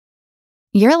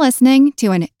You're listening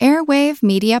to an Airwave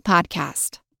Media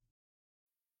Podcast.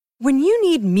 When you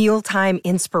need mealtime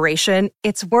inspiration,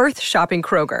 it's worth shopping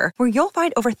Kroger, where you'll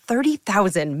find over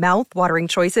 30,000 mouth-watering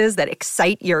choices that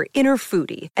excite your inner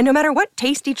foodie. And no matter what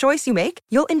tasty choice you make,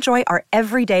 you'll enjoy our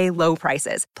everyday low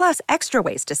prices, plus extra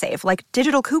ways to save, like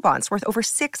digital coupons worth over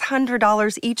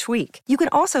 $600 each week. You can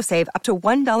also save up to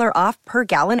 $1 off per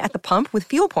gallon at the pump with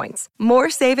fuel points.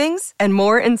 More savings and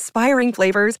more inspiring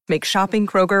flavors make shopping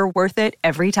Kroger worth it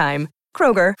every time.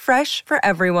 Kroger, fresh for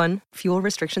everyone. Fuel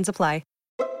restrictions apply.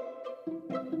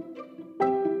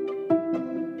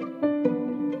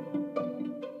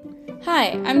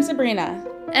 Hi, I'm Sabrina.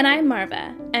 And I'm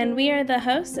Marva, and we are the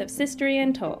hosts of Sistery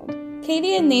Untold.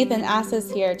 Katie and Nathan asked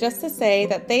us here just to say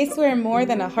that they swear more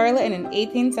than a harlot in an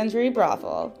 18th century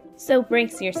brothel. So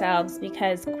brace yourselves,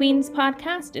 because Queen's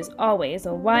podcast is always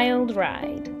a wild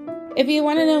ride. If you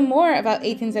want to know more about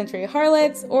 18th century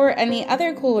harlots or any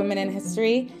other cool women in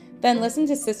history, then listen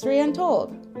to Sistery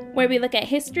Untold, where we look at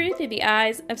history through the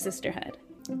eyes of sisterhood.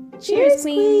 Cheers,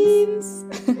 Queens!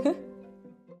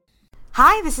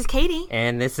 Hi, this is Katie.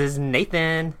 And this is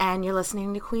Nathan. And you're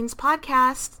listening to Queen's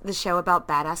Podcast, the show about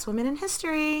badass women in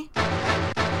history.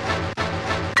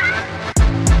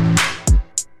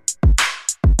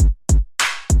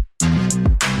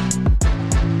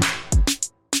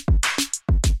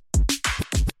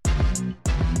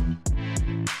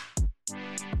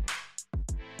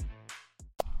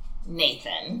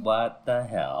 Nathan. What the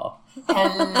hell?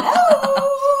 Hello.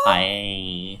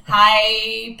 Hi.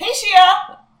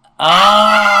 Hypatia.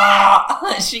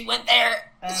 Ah! She went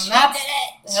there. And she that's did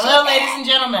it. Hello, ladies and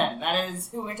gentlemen. That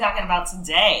is who we're talking about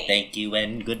today. Thank you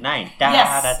and good night.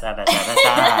 Yes. Da, da, da, da,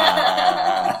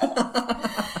 da.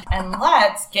 And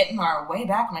let's get in our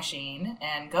Wayback Machine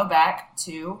and go back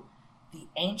to the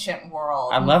ancient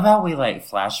world. I love how we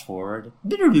flash forward.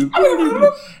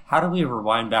 How do we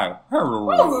rewind back?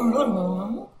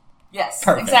 Yes,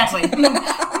 Perfect. exactly. Nailed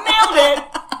it.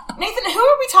 Nathan, who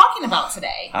are we talking about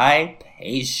today?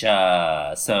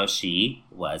 Hypatia. So she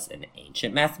was an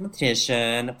ancient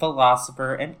mathematician,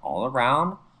 philosopher, and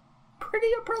all-around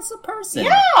pretty impressive person.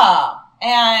 Yeah.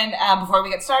 And before we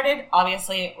get started,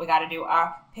 obviously, we got to do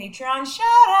our Patreon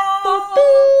shout-outs.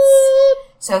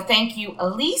 So thank you,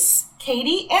 Elise,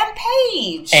 Katie, and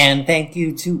Paige. And thank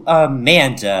you to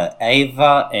Amanda,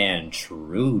 Ava, and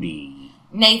Trudy.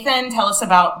 Nathan, tell us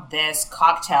about this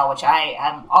cocktail, which I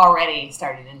am already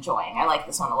started enjoying. I like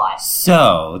this one a lot.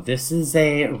 So, this is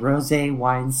a rosé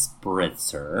wine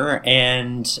spritzer,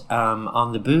 and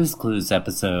on the Booze Clues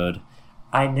episode,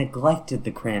 I neglected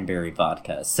the cranberry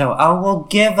vodka. So, I will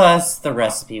give us the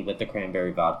recipe with the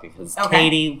cranberry vodka, because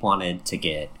Katie wanted to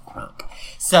get crunk.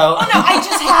 So, oh no, I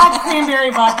just had cranberry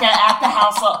vodka at the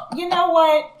house. So, you know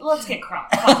what? Let's get crunk.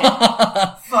 Fuck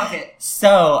it. Fuck it.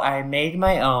 So, I made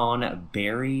my own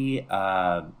berry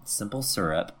simple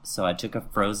syrup. So, I took a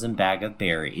frozen bag of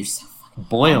berries,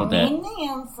 boiled it. And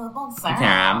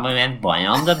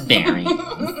boiled the berries.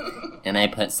 And I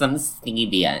put some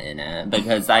stevia in it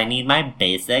because I need my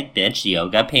basic bitch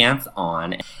yoga pants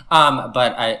on.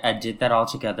 But I did that all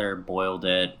together, boiled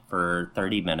it for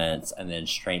 30 minutes, and then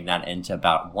strained that into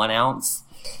about 1 ounce.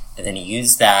 And then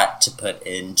used that to put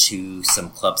into some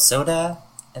club soda,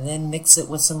 and then mix it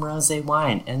with some rosé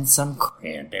wine and some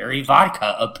cranberry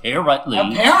vodka, apparently.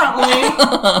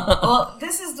 Well,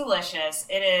 this is delicious.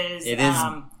 It is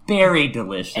very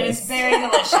delicious. It is very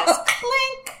delicious.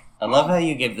 Clink! I love how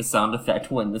you give the sound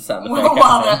effect when the sound effect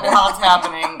while it's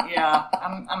happening. Yeah,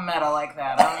 I'm meta like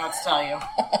that. I don't know what to tell you.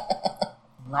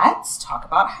 Let's talk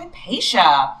about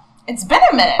Hypatia. It's been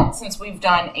a minute since we've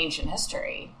done ancient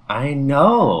history. I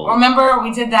know. Remember,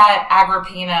 we did that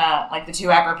Agrippina, the two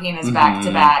Agrippinas back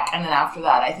to back, and then after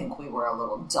that, I think we were a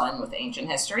little done with ancient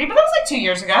history, but that was 2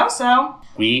 years ago, so...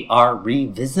 We are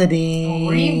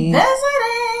revisiting.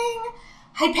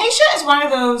 Hypatia is one of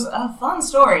those fun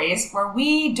stories where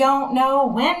we don't know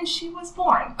when she was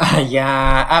born.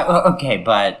 Okay,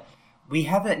 but we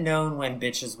haven't known when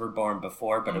bitches were born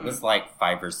before, but it was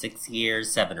 5 or 6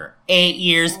 years, 7 or 8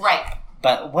 years. Right.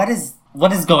 But what is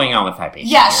going on with Hypatia?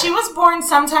 Yeah, she was born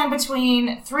sometime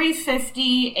between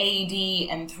 350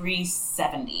 AD and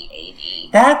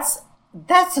 370 AD.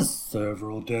 That's a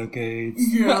several decades.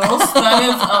 Yes, that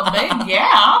is a big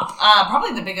gap.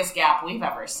 Probably the biggest gap we've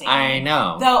ever seen. I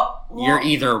know. Though you're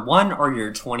either 1 or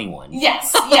you're 21.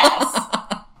 Yes.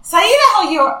 Saida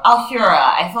Al-Hura,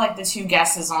 I feel like the two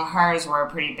guesses on hers were a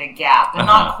pretty big gap, but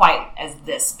not quite as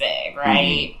this big,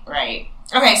 right? Mm-hmm. Right.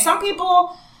 Okay, some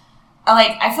people,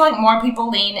 I feel like more people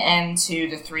lean into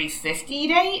the 350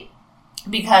 date,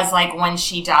 because, when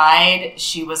she died,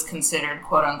 she was considered,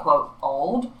 quote-unquote,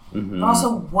 old. Mm-hmm. But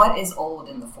also, what is old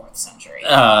in the 4th century?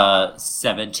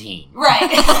 17. Right.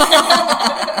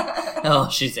 Oh,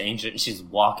 she's ancient. She's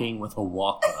walking with a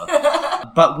walker.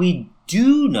 But we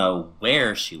do know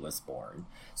where she was born.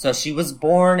 So she was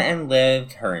born and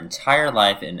lived her entire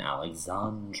life in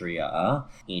Alexandria,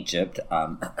 Egypt.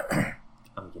 I'm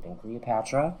getting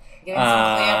Cleopatra. Getting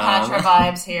some Cleopatra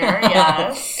vibes here,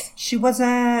 yes. She was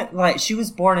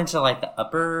born into, like, the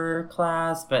upper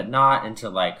class, but not into,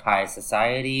 like, high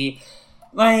society.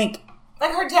 Like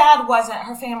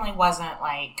her family wasn't,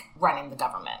 like, running the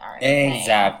government or anything.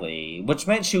 Exactly. Which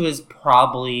meant she was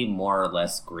probably more or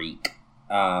less Greek.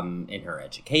 In her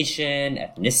education,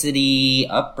 ethnicity,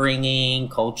 upbringing,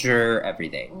 culture,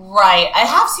 everything. Right. I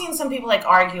have seen some people like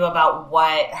argue about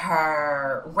what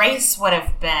her race would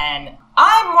have been.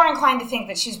 I'm more inclined to think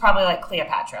that she's probably like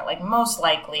Cleopatra, like most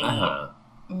likely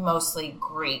mostly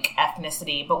Greek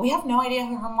ethnicity, but we have no idea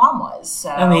who her mom was.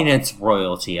 So I mean, it's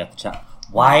royalty at the time.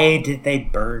 Why did they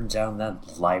burn down the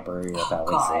Library of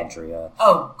Alexandria?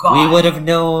 Oh, God. We would have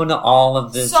known all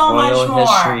of this so royal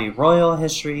history. Royal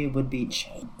history would be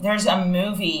changed. There's a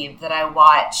movie that I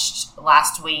watched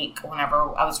last week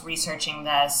whenever I was researching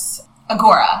this.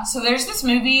 Agora. So there's this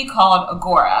movie called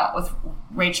Agora with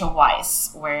Rachel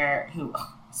Weisz,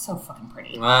 so fucking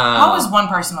pretty. Wow. How is one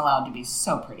person allowed to be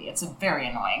so pretty? It's very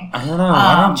annoying. I don't know.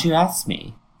 Why don't you ask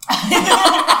me? Nathan,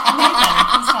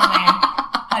 please tell me.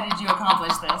 How did you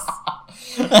accomplish this?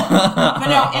 But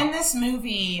no, in this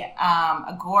movie,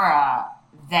 Agora,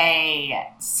 they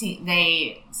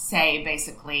say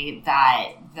basically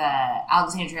that the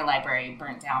Alexandria Library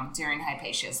burnt down during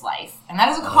Hypatia's life. And that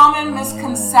is a common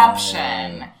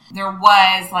misconception. There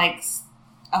was like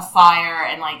a fire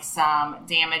and like some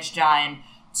damage done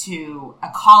to a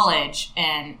college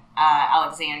in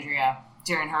Alexandria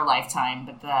during her lifetime,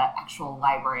 but the actual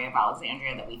Library of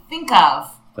Alexandria that we think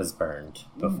of was burned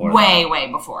before. Way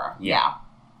before. Yeah.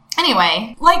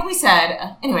 Anyway, like we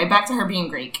said, back to her being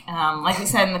Greek. Like we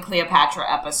said in the Cleopatra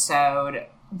episode,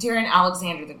 during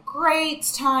Alexander the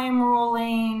Great's time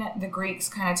ruling, the Greeks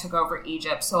kind of took over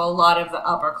Egypt, so a lot of the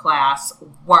upper class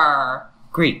were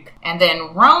Greek. And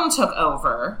then Rome took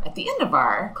over at the end of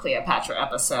our Cleopatra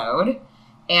episode.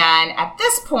 And at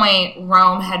this point,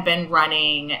 Rome had been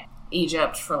running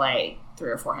Egypt for like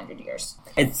 300 or 400 years.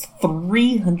 It's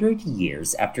 300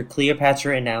 years after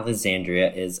Cleopatra and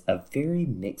Alexandria is a very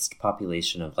mixed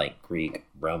population of like Greek,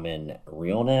 Roman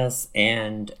realness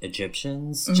and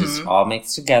Egyptians just all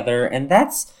mixed together. And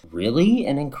that's really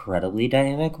an incredibly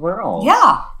dynamic world.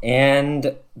 Yeah.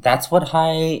 And that's what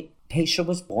Hypatia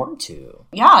was born to.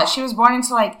 Yeah, she was born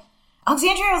into like,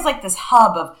 Alexandria was like this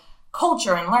hub of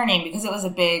culture and learning because it was a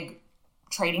big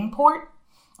trading port.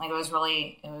 Like it was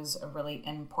a really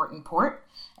important port.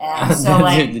 And so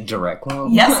like the direct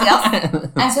quote. Yes.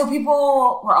 And so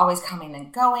people were always coming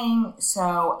and going.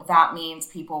 So that means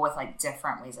people with like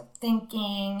different ways of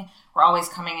thinking were always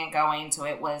coming and going. So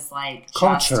it was like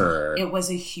culture. It was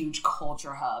a huge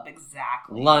culture hub.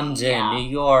 Exactly. London, New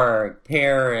York,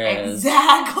 Paris.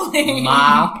 Exactly.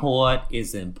 My port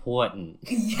is important.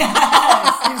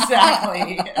 Yes,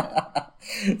 exactly.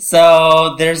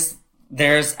 So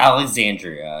there's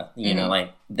Alexandria, you know,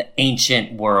 like the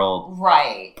ancient world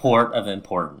port of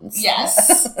importance.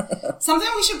 Yes. Something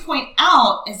we should point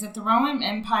out is that the Roman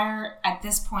Empire at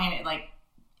this point, it like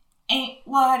ain't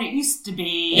what it used to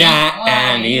be. Yeah,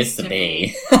 and it used to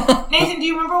be. Nathan, do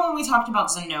you remember when we talked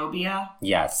about Zenobia?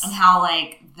 Yes. And how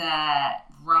like the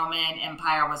Roman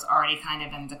Empire was already kind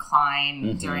of in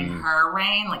decline during her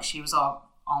reign? Like she was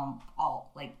all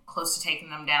like close to taking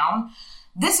them down.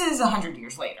 This is 100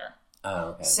 years later. Oh,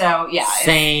 okay. So, yeah.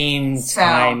 Same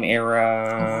time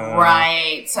era.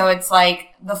 Right. So it's like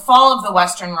the fall of the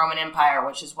Western Roman Empire,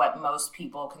 which is what most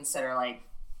people consider like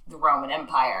the Roman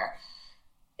Empire,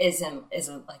 is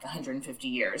like 150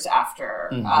 years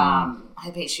after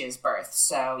Hypatia's birth.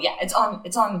 So, yeah, it's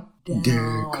on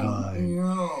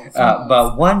down.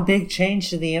 But one big change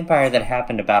to the empire that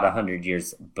happened about 100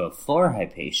 years before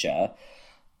Hypatia,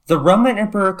 the Roman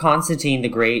Emperor Constantine the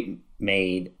Great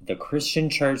made the Christian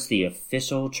church the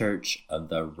official church of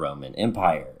the Roman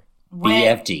Empire.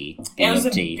 BFD. It was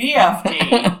a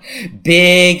BFD.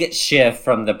 Big shift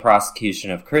from the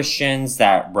persecution of Christians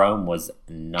that Rome was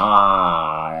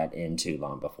not into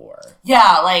long before.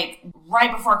 Yeah, like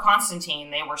right before Constantine,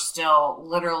 they were still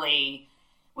literally...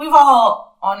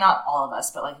 not all of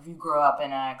us, but like if you grew up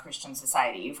in a Christian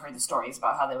society, you've heard the stories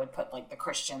about how they would put like the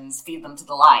Christians, feed them to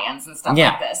the lions and stuff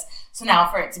like this. So now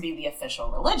for it to be the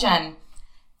official religion,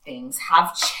 things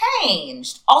have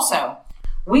changed. Also,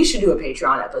 We should do a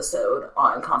Patreon episode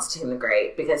on Constantine the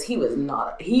Great because he was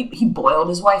not... He boiled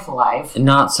his wife alive.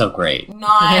 Not so great.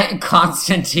 Not...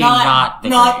 Constantine, not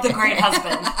the great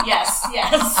husband. Yes.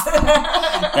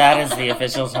 That is the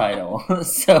official title.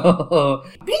 So...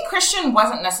 Being Christian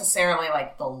wasn't necessarily,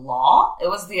 like, the law. It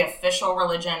was the official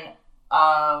religion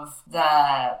of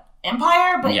the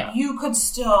empire, but you could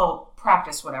still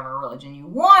practice whatever religion you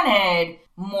wanted,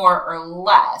 more or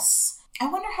less. I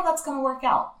wonder how that's going to work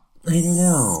out. I don't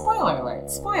know.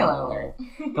 Spoiler alert.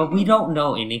 But we don't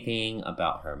know anything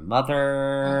about her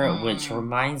mother, which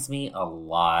reminds me a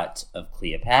lot of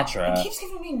Cleopatra. It keeps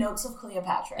giving me notes of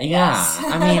Cleopatra. Yeah, Yes.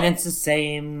 I mean, it's the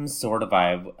same sort of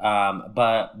vibe.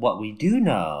 But what we do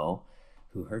know,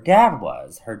 who her dad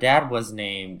was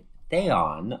named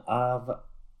Theon of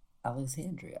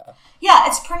Alexandria. Yeah,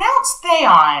 it's pronounced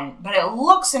Theon, but it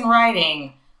looks in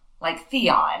writing like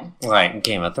Theon. Like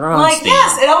Game of Thrones. Like, Theon.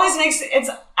 yes, it always makes...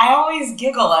 I always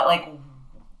giggle at, like,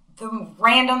 the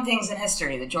random things in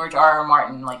history that George R.R.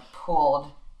 Martin, like, pulled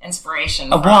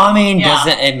inspiration from. Well, I mean,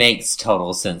 doesn't it makes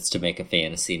total sense to make a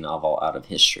fantasy novel out of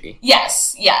history?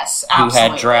 Yes, absolutely. Who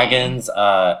had dragons,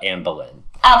 Anne Boleyn.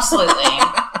 Absolutely.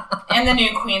 In the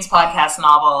new Queen's Podcast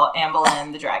novel, Anne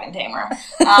Boleyn, the Dragon Tamer.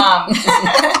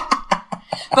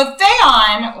 But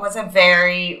Theon was a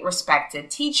very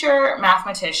respected teacher,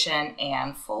 mathematician,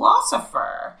 and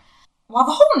philosopher. While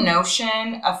the whole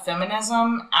notion of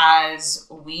feminism as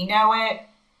we know it,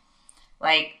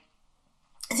 like,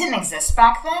 it didn't exist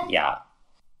back then. Yeah.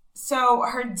 So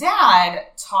her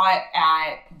dad taught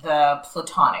at the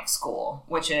Platonic school,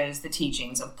 which is the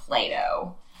teachings of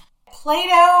Plato.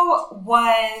 Plato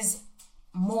was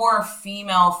more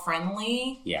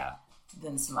female-friendly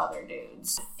than some other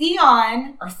dudes.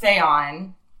 Theon,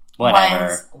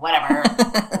 whatever,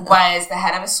 was the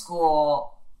head of a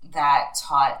school that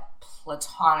taught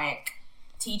Platonic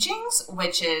teachings,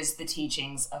 which is the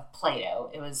teachings of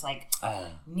Plato. It was like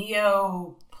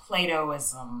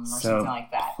Neo-Platoism or something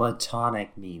like that.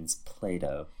 Platonic means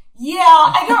Plato. Yeah,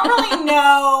 I don't really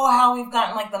know how we've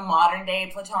gotten like the modern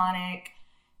day Platonic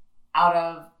out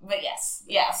of, but yes.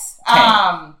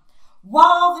 Okay.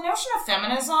 While the notion of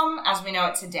feminism, as we know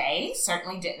it today,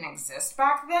 certainly didn't exist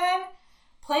back then,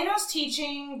 Plato's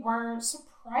teaching were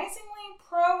surprisingly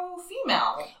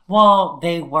pro-female. Well,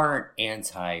 they weren't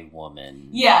anti-woman.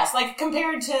 Yes, like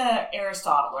compared to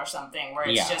Aristotle or something, where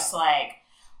it's just like,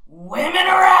 women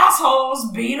are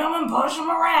assholes, beat them and push them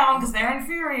around because they're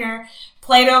inferior.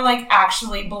 Plato, like,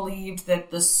 actually believed that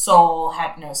the soul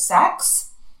had no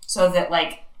sex, so that,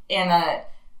 like, men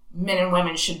and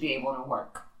women should be able to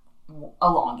work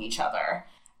along each other.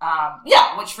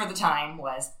 Which for the time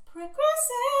was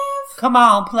progressive. Come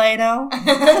on, Plato.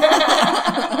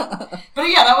 But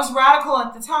yeah, that was radical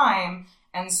at the time,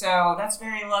 and so that's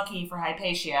very lucky for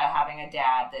Hypatia having a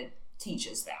dad that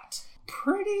teaches that.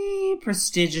 Pretty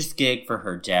prestigious gig for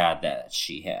her dad that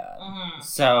she had.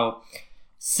 So,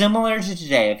 similar to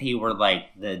today, if he were like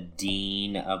the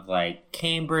dean of like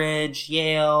Cambridge,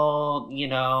 Yale, you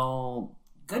know,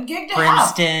 good gig to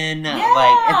Princeton, have.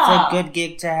 like it's a good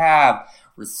gig to have.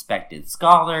 Respected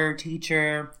scholar,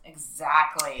 teacher.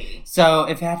 Exactly. So,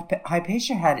 if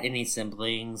Hypatia had any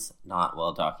siblings, not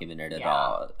well documented at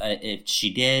all. If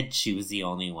she did, she was the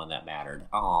only one that mattered.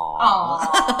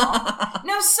 Aww.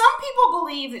 No, some people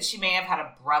believe that she may have had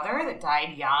a brother that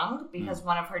died young because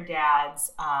one of her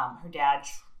dad's,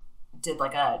 did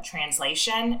like a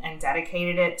translation and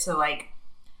dedicated it to like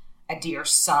a dear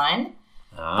son.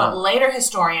 But later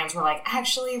historians were like,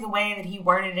 actually, the way that he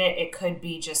worded it, it could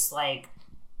be just like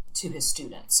to his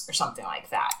students or something like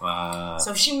that.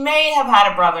 So she may have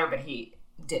had a brother, but he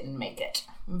didn't make it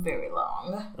very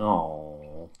long.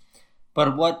 Oh.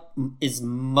 But what is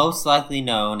most likely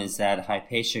known is that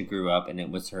Hypatia grew up and it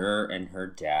was her and her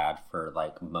dad for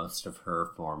like most of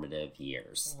her formative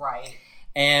years. Right.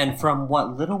 And from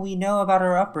what little we know about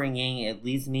her upbringing, it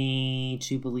leads me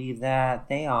to believe that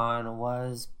Theon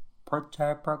was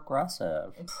pretty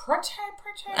progressive.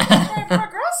 Progressive.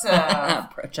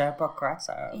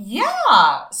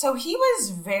 Yeah. So he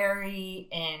was very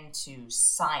into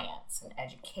science and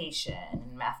education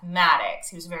and mathematics.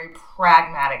 He was a very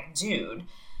pragmatic dude.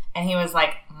 And he was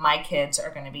like, my kids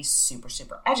are going to be super,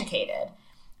 super educated.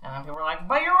 And then people were like,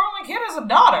 but your only kid is a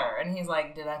daughter. And he's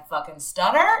like, did I fucking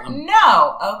stutter?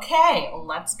 No. Okay,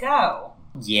 let's go.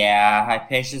 Yeah,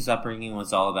 Hypatia's upbringing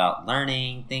was all about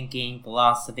learning, thinking,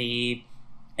 philosophy.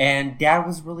 And Dad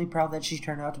was really proud that she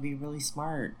turned out to be really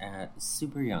smart at a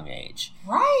super young age.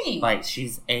 Right. Like,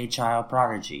 she's a child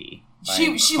prodigy.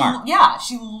 She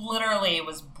literally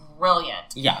was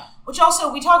brilliant. Yeah. Which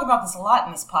also, we talk about this a lot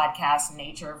in this podcast,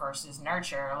 nature versus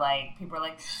nurture. Like, people are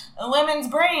like, women's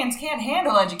brains can't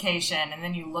handle education. And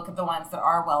then you look at the ones that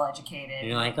are well-educated. And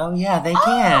you're like, oh, yeah, they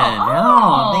can.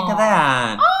 Oh, think of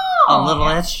that. A little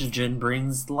estrogen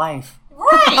brings life.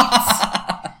 Right.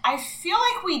 I feel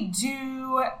like we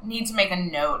do need to make a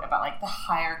note about, like, the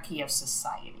hierarchy of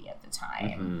society at the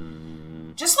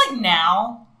time. Just like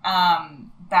now,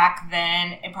 back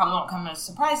then, it probably won't come as a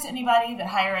surprise to anybody that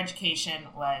higher education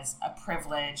was a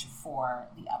privilege for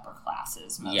the upper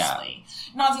classes, mostly.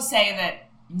 Yeah. Not to say that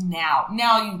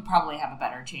now you probably have a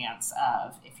better chance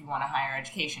of, if you want a higher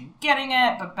education, getting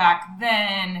it, but back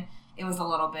then, it was a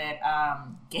little bit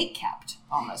gate-kept,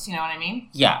 almost, you know what I mean?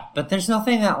 Yeah, but there's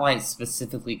nothing that, like,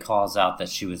 specifically calls out that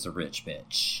she was a rich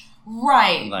bitch.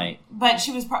 Right. Like, but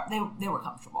she was, they were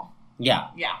comfortable. Yeah.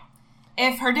 Yeah.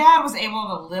 If her dad was able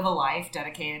to live a life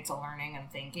dedicated to learning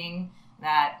and thinking,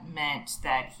 that meant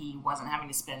that he wasn't having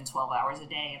to spend 12 hours a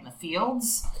day in the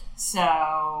fields.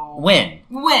 So Win.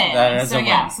 That is so a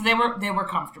yeah, win. so they were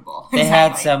comfortable. They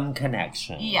had some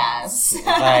connection. Yes.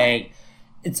 Like,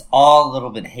 it's all a little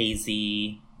bit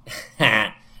hazy,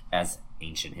 as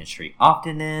ancient history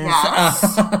often is.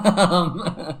 Yes.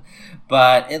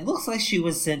 But it looks like she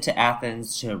was sent to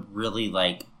Athens to really,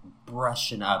 like,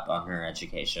 brushing up on her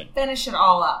education. Finish it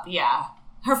all up, yeah.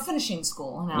 Her finishing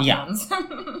school in Athens. Yeah.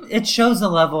 It shows a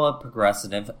level of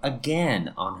progressive,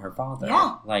 again, on her father.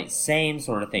 Yeah. Like, same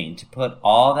sort of thing. To put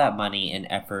all that money and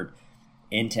effort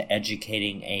into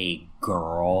educating a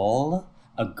girl.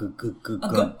 A good girl.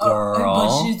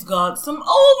 But she's got some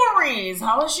ovaries.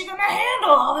 How is she going to handle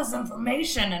all this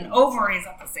information and ovaries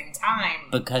at the same time?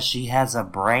 Because she has a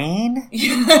brain.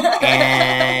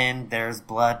 And there's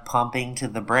blood pumping to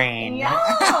the brain. Yes.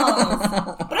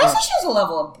 But also she has a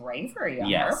level of bravery on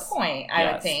her point,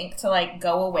 I would think, to, like,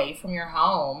 go away from your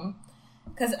home.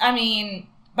 Because, I mean,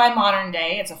 by modern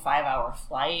day, it's a 5-hour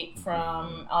flight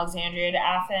from Alexandria to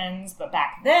Athens. But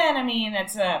back then, I mean,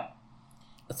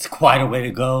 it's quite a way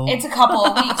to go. It's a couple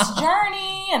of weeks'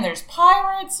 journey, and there's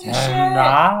pirates and shit. And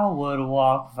I would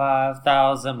walk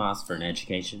 5,000 miles for an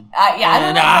education. Yeah, I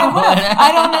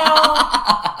don't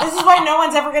know. This is why no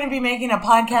one's ever going to be making a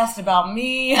podcast about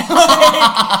me.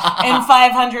 Like, in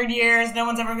 500 years, no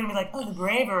one's ever going to be like, oh, the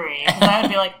bravery. Because I would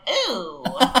be like, ooh.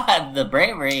 The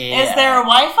bravery. Is there a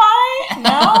Wi-Fi? No,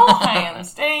 I am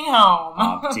staying home.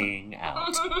 Opting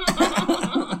out.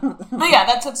 But yeah,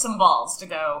 that took some balls to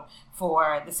go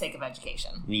for the sake of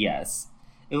education. Yes.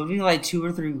 It would be like 2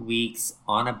 or 3 weeks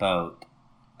on a boat,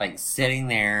 like sitting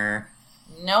there.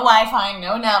 No Wi-Fi,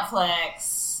 no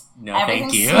Netflix. No, Everything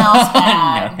thank you. Smells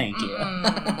bad. No, thank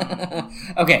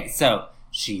you. Okay, so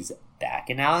she's back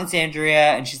in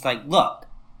Alexandria, and she's like, look,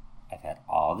 I've had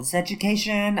all this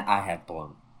education. I have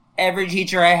blown every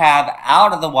teacher I have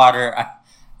out of the water. I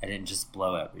didn't just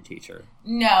blow every teacher.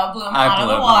 No, blew them out of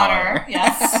the water.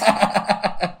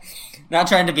 Yes. Not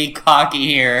trying to be cocky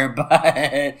here,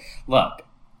 but look,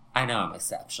 I know I'm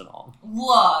exceptional.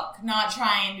 Look, not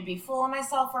trying to be full of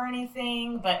myself or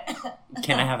anything, but...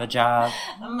 Can I have a job?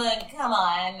 But come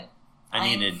on. I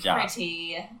need a job.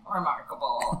 Pretty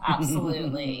remarkable.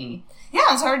 Absolutely.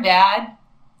 Yeah, so her dad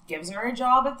gives her a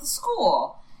job at the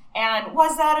school. And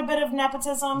was that a bit of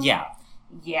nepotism? Yeah.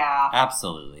 Yeah.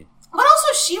 Absolutely. But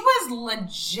also, she was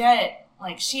legit,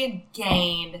 like, she had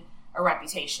gained a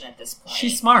reputation at this point.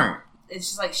 She's smart. It's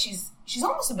just like, she's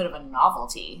almost a bit of a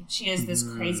novelty. She is this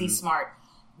crazy smart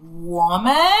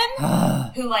woman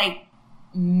who, like,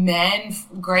 men,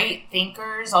 great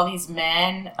thinkers, all these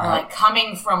men are, like,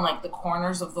 coming from, like, the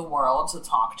corners of the world to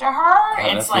talk to her. I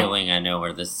have it's a like, feeling I know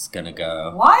where this is going to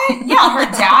go. What? Yeah,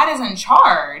 her dad is in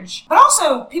charge. But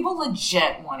also, people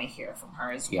legit want to hear from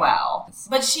her as well.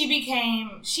 But she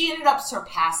ended up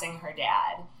surpassing her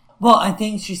dad. Well, I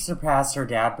think she surpassed her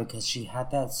dad because she had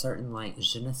that certain, like,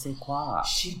 je ne sais quoi.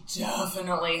 She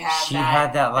definitely had She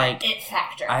had that, like, it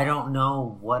factor. I don't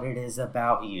know what it is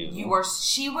about you. People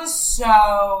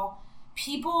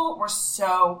were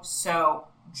so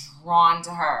drawn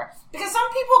to her. Because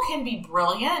some people can be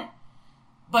brilliant,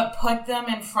 but put them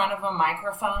in front of a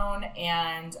microphone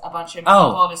and a bunch of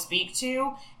people to speak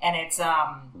to, and it's,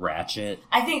 Ratchet.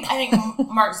 I think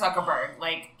Mark Zuckerberg,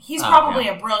 like, he's probably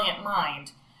a brilliant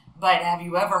mind, but have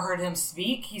you ever heard him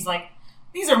speak? He's like,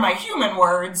 these are my human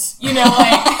words, you know,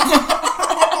 like...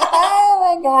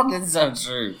 Oh my God, that's so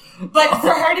true. But for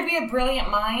her to be a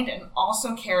brilliant mind and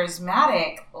also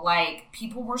charismatic, like,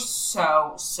 people were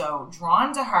so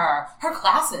drawn to her. Her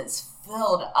classes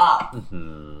filled up.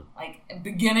 Mm-hmm. Like,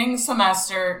 beginning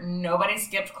semester, nobody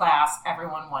skipped class.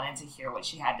 Everyone wanted to hear what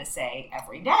she had to say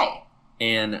every day.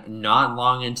 And not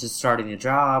long into starting the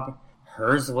job,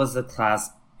 hers was the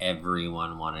class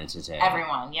everyone wanted to take.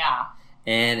 Everyone, yeah.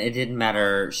 And it didn't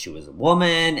matter she was a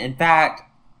woman. In fact,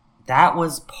 that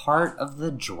was part of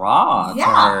the draw to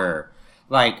her.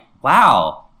 Like,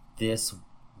 wow, this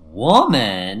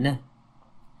woman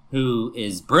who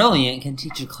is brilliant can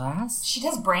teach a class? She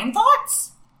does brain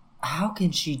thoughts? How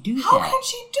can she do that? How can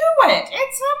she do it?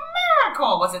 It's a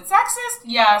miracle. Was it sexist?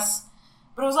 Yes.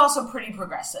 But it was also pretty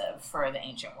progressive for the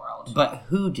ancient world. But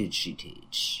who did she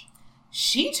teach?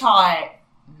 She taught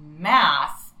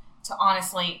math to,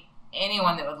 honestly,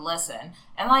 anyone that would listen.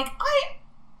 And, like,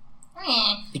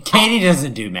 Katie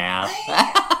doesn't do math.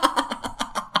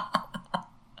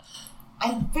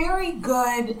 I'm very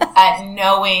good at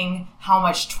knowing how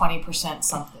much 20%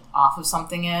 something off of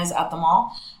something is at the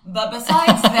mall. But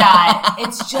besides that,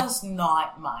 it's just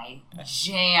not my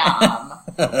jam.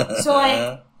 So,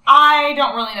 like, I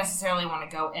don't really necessarily want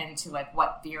to go into, like,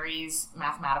 what theories,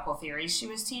 mathematical theories she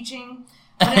was teaching.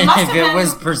 But it must have been... If it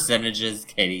was percentages,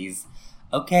 Katie's,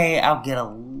 okay, I'll get a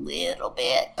little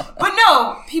bit. But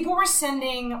no, people were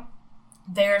sending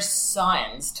their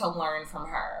sons to learn from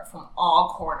her from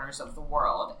all corners of the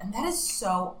world. And that is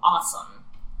so awesome.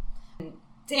 And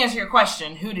to answer your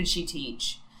question, who did she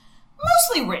teach?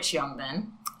 Mostly rich young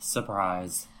men.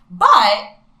 Surprise.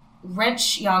 But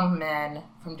rich young men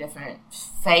from different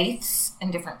faiths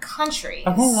and different countries.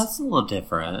 Okay, that's a little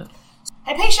different.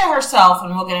 Hypatia herself,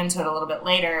 and we'll get into it a little bit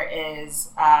later,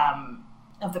 is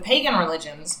of the pagan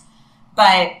religions,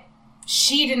 but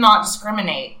she did not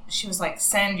discriminate. She was like,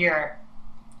 send your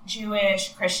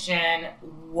Jewish, Christian,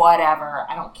 whatever.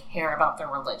 I don't care about their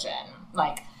religion.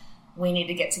 Like, we need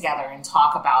to get together and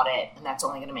talk about it, and that's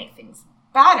only going to make things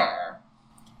better.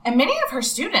 And many of her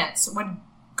students would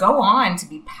go on to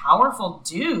be powerful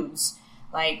dudes,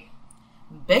 like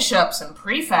bishops and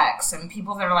prefects and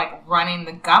people that are like running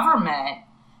the government.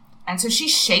 And so she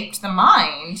shaped the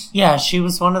mind. Yeah, she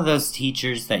was one of those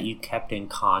teachers that you kept in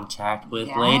contact with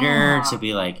later to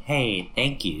be like, hey,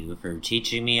 thank you for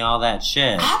teaching me all that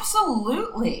shit.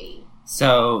 Absolutely.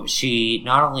 So she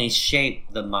not only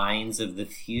shaped the minds of the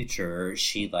future,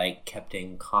 she like kept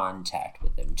in contact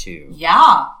with them too.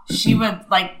 Yeah, she would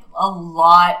like a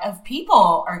lot of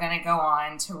people are going to go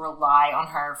on to rely on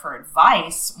her for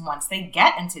advice once they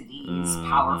get into these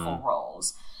powerful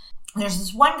roles. There's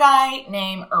this one guy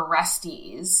named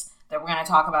Orestes that we're going to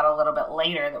talk about a little bit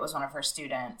later that was one of her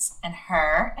students. And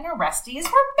her and Orestes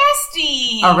were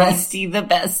besties. Orestes the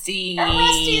bestie.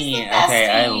 Orestes the bestie. Okay,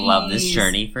 I love this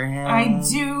journey for him. I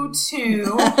do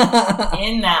too.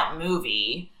 In that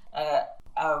movie,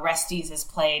 Orestes is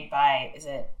played by, is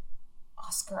it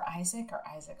Oscar Isaac or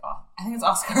Isaac? I think it's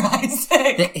Oscar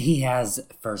Isaac. He has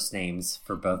first names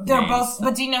for both They're names. both,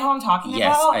 but do you know who I'm talking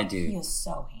yes, about? Yes, I do. He is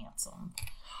so handsome.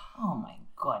 Oh my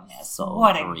goodness. So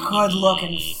what a dreamy. good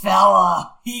looking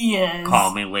fella he is.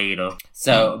 Call me later.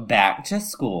 So back to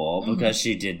school, because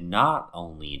she did not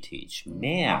only teach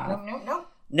math. No.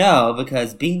 No,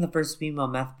 because being the first female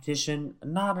mathematician,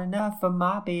 not enough for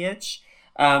my bitch.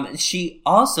 She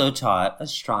also taught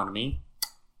astronomy.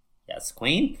 Yes,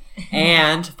 queen.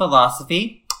 And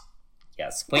philosophy.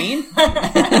 Yes, queen.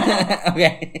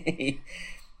 Okay.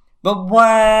 But what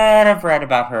I've read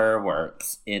about her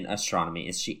works in astronomy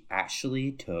is she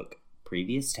actually took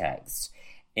previous texts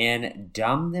and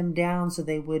dumbed them down so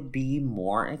they would be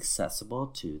more accessible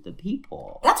to the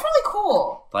people. That's really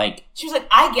cool. Like, she was like,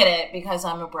 I get it because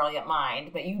I'm a brilliant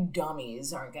mind, but you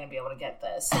dummies aren't going to be able to get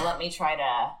this. So let me try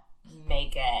to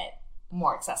make it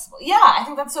more accessible. Yeah, I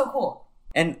think that's so cool.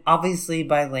 And obviously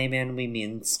by layman we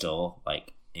mean still,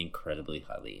 like, incredibly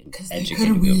highly educated.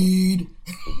 Could read.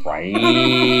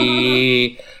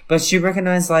 Right. But she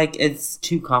recognized, like, it's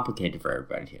too complicated for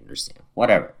everybody to understand.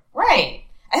 Whatever. Right.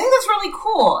 I think that's really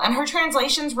cool. And her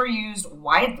translations were used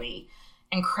widely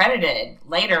and credited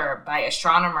later by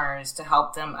astronomers to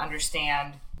help them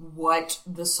understand what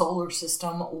the solar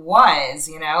system was,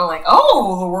 you know? Like,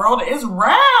 oh, the world is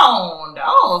round.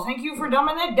 Oh, thank you for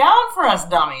dumbing it down for us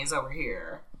dummies over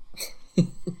here.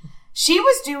 She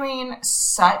was doing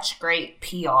such great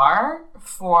PR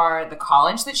for the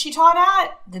college that she taught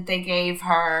at that they gave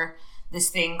her this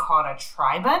thing called a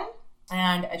tribun.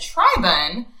 And a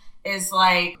tribun is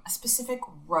like a specific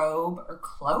robe or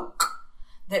cloak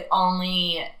that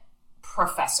only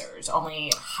professors,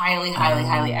 only highly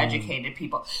educated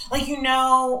people. Like, you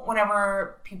know,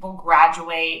 whenever people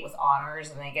graduate with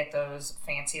honors and they get those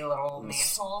fancy little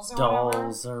mantles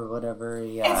or whatever.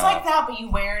 Yeah. It's like that, but you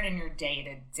wear it in your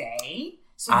day-to-day.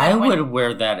 So I would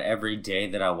wear that every day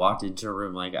that I walked into a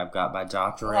room, like, I've got my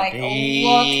doctorate. Like, look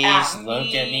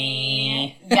at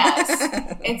me.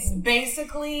 Yes. It's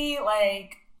basically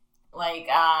like like,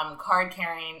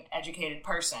 card-carrying, educated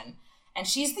person. And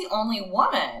she's the only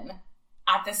woman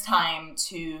at this time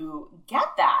to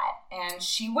get that. And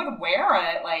she would wear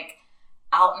it, like,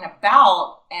 out and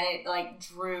about, and it, like,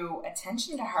 drew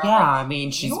attention to her. Yeah, like, I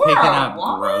mean, she's picking up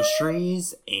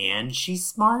groceries, and she's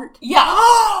smart.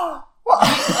 Yeah.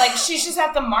 Like, she's just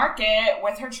at the market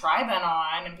with her tri-band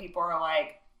on, and people are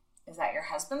like, is that your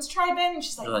husband's tri-band? And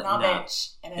she's like, no,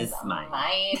 bitch. It is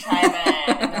my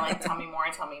tri-band. And they're like, tell me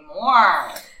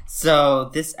more. So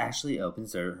this actually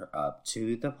opens her up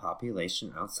to the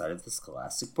population outside of the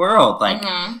scholastic world. Like,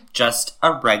 just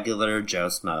a regular Joe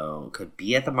Smo could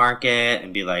be at the market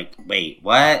and be like, wait,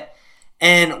 what?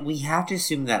 And we have to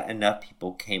assume that enough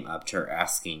people came up to her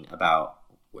asking about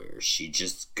where she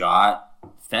just got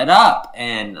fed up.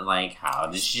 And, like, how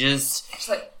did she just... She's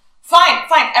like, fine.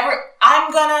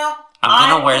 I'm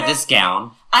gonna wear this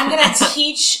gown. I'm gonna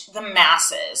teach the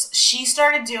masses. She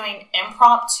started doing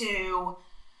impromptu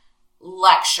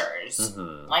lectures,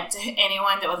 like, to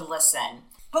anyone that would listen.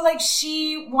 But, like,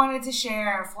 she wanted to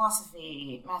share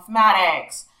philosophy,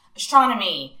 mathematics,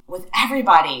 astronomy with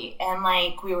everybody. And,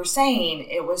 like we were saying,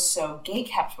 it was so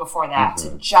gatekept before that to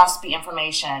just be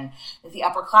information that the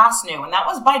upper class knew. And that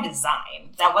was by design.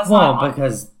 That was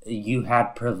because you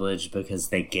had privilege because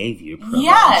they gave you privilege.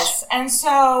 Yes. And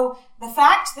so the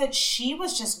fact that she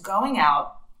was just going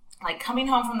out, like, coming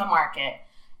home from the market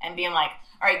and being like,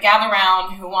 all right, gather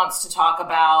around, who wants to talk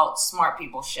about smart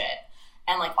people shit?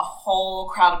 And, like, a whole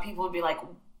crowd of people would be like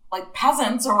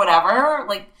peasants or whatever,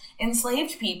 like,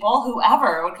 enslaved people,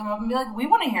 whoever, would come up and be like, we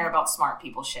want to hear about smart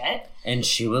people shit. And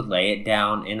she would lay it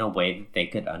down in a way that they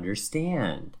could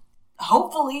understand.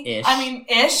 Hopefully. Ish. I mean,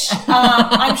 ish.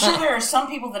 I'm sure there are some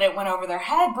people that it went over their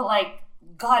head, but, like,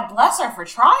 God bless her for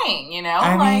trying, you know?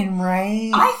 I mean,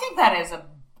 right? I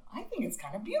think it's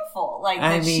kind of beautiful. Like,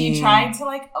 that she tried to,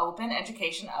 like, open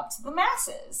education up to the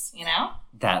masses, you know?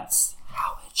 That's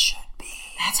how it should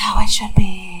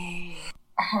be.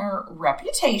 Her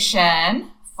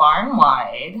reputation, far and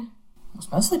wide,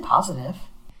 was mostly positive.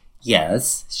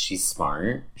 Yes, she's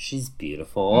smart. She's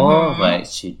beautiful. But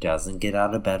she doesn't get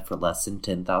out of bed for less than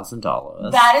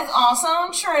 $10,000. That is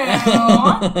also true.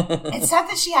 It said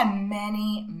that she had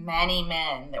many, many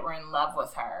men that were in love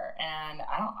with her. And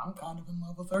I'm kind of in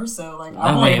love with her, so, like,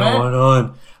 I believe it. Hold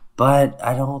on. But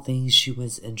I don't think she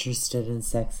was interested in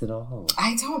sex at all.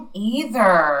 I don't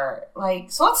either.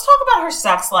 Like, so let's talk about her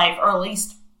sex life, or at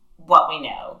least what we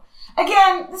know.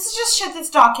 Again, this is just shit that's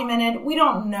documented. We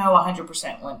don't know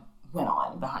 100% what went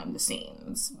on behind the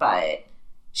scenes, but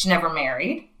she never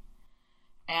married.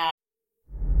 And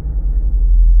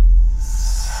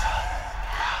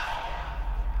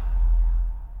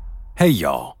hey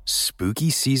y'all, spooky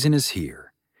season is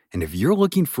here. And if you're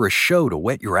looking for a show to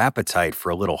whet your appetite for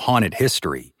a little haunted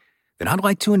history, then I'd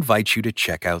like to invite you to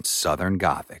check out Southern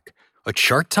Gothic, a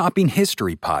chart-topping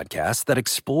history podcast that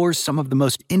explores some of the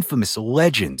most infamous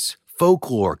legends,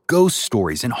 folklore, ghost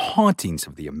stories, and hauntings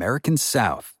of the American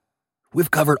South. We've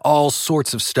covered all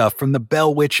sorts of stuff from the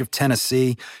Bell Witch of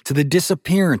Tennessee to the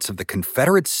disappearance of the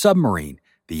Confederate submarine,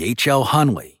 the H.L.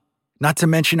 Hunley, not to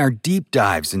mention our deep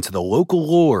dives into the local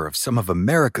lore of some of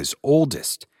America's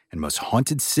oldest and most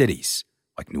haunted cities,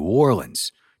 like New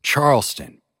Orleans,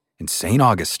 Charleston, and St.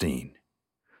 Augustine.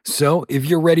 So, if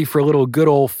you're ready for a little good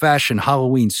old-fashioned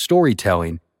Halloween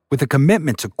storytelling with a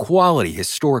commitment to quality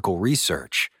historical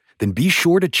research, then be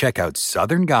sure to check out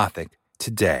Southern Gothic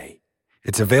today.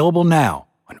 It's available now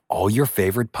on all your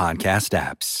favorite podcast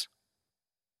apps.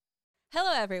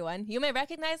 Hello, everyone. You may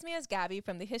recognize me as Gabby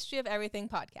from the History of Everything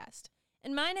podcast.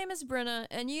 And my name is Brenna,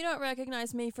 and you don't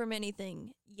recognize me from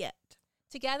anything yet.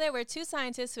 Together, we're two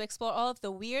scientists who explore all of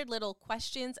the weird little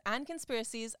questions and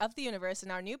conspiracies of the universe in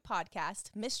our new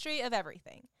podcast, Mystery of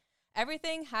Everything.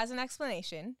 Everything has an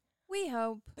explanation. We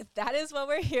hope. But that is what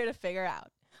we're here to figure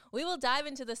out. We will dive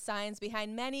into the science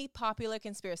behind many popular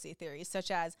conspiracy theories,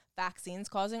 such as vaccines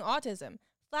causing autism,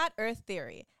 flat earth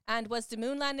theory, and was the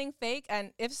moon landing fake?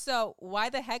 And if so, why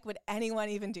the heck would anyone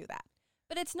even do that?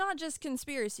 But it's not just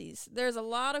conspiracies. There's a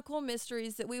lot of cool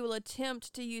mysteries that we will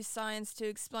attempt to use science to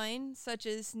explain, such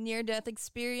as near-death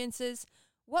experiences,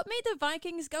 what made the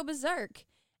Vikings go berserk,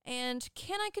 and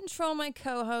can I control my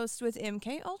co-host with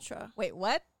MK Ultra? Wait,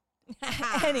 what?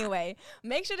 Anyway,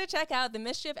 make sure to check out the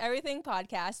Mystery of Everything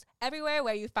podcast everywhere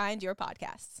where you find your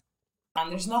podcasts.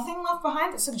 There's nothing left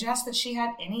behind that suggests that she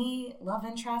had any love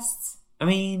interests. I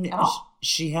mean,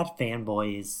 she had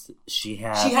fanboys. She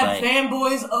had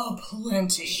fanboys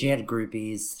aplenty. She had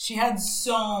groupies. She had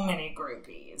so many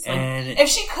groupies. Like, and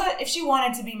if she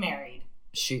wanted to be married,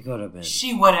 she could have been.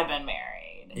 She would have been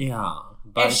married. Yeah,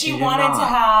 But if she did wanted not. to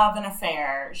have an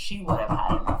affair, she would have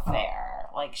had an affair.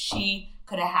 Like, she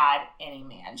could have had any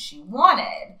man she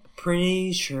wanted.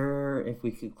 Pretty sure if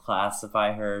we could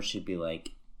classify her, she'd be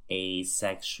like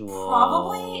asexual.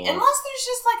 Probably. Unless there's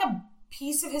just like a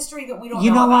piece of history that we don't know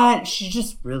You know about. what? She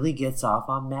just really gets off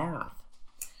on math.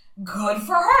 Good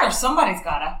for her. Somebody's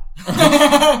gotta.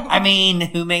 I mean,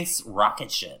 who makes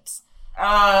rocket ships?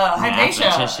 Hypatia.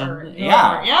 Mathematician?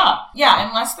 Yeah. Yeah,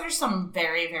 unless there's some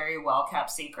very, very well-kept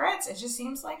secrets, it just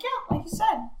seems like, yeah, like you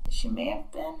said, she may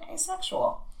have been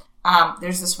asexual.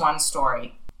 There's this one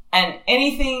story. And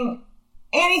anything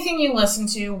you listen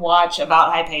to, watch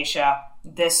about Hypatia,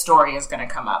 this story is going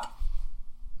to come up.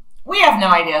 We have no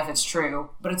idea if it's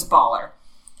true, but it's baller.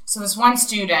 So this one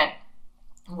student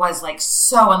was like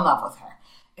so in love with her.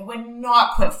 It would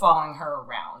not quit following her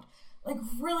around. Like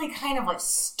really kind of like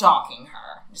stalking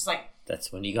her. Just like...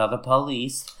 That's when you got the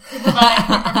police.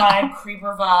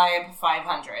 Creeper vibe,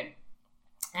 500.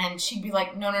 And she'd be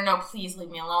like, no, please leave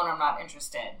me alone. I'm not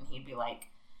interested. And he'd be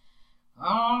like,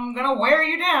 I'm gonna wear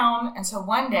you down. And so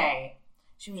one day,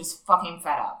 she was just fucking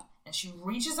fed up. And she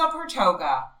reaches up her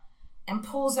toga and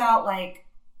pulls out like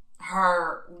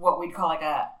her, what we'd call like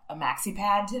a maxi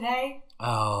pad today.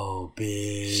 Oh,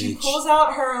 bitch. She pulls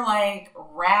out her like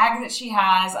rag that she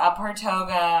has up her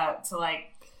toga to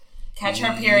like catch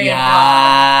her period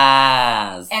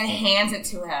blood and hands it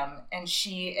to him. And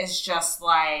she is just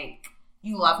like,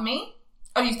 you love me?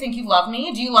 Oh, you think you love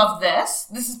me? Do you love this?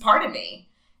 This is part of me.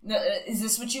 Is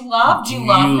this what you love? Do you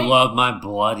love me? Do you love my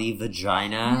bloody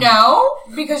vagina? No,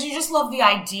 because you just love the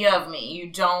idea of me.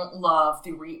 You don't love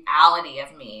the reality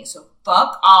of me. So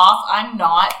fuck off. I'm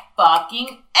not fucking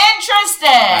interested.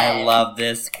 I love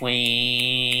this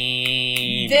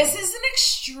queen. This is an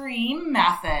extreme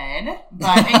method,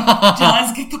 but it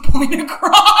does get the point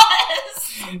across.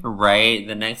 Right?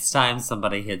 The next time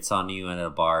somebody hits on you at a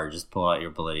bar, just pull out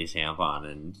your bloody tampon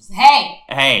and...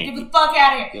 Hey! Get the fuck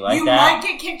out of here. You like you that? might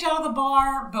get kicked out of the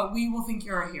bar, but we will think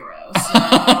you're a hero, so...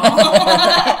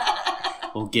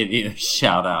 We'll give you a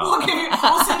shout out.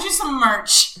 We'll send you some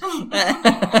merch.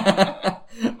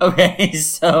 Okay,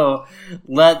 so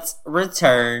let's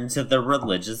return to the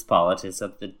religious politics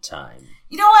of the time.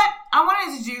 You know what? I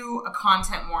wanted to do a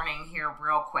content warning here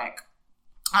real quick.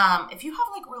 If you have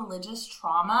like religious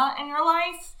trauma in your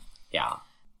life, yeah,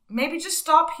 maybe just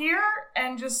stop here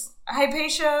and just,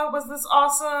 Hypatia was this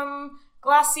awesome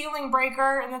glass ceiling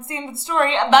breaker, and that's the end of the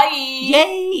story. Bye!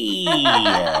 Yay!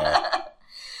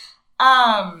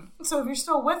 So if you're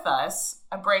still with us,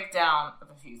 a breakdown of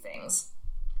a few things.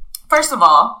 First of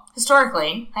all,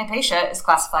 historically, Hypatia is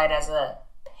classified as a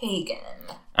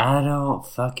pagan. I don't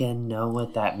fucking know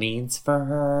what that means for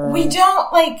her. We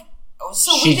don't, like...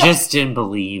 So she just didn't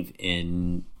believe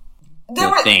in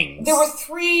things. There were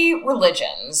three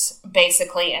religions,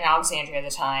 basically, in Alexandria at the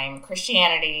time.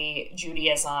 Christianity,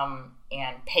 Judaism,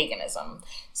 and paganism.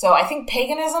 So I think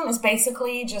paganism is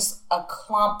basically just a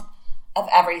clump of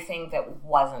everything that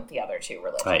wasn't the other two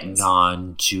religions. Like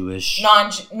non-Jewish?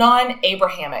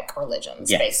 Non-Abrahamic religions,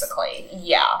 yes. Basically.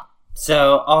 Yeah.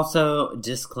 So, also,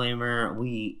 disclaimer,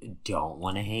 we don't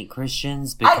want to hate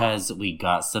Christians because we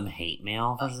got some hate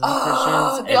mail from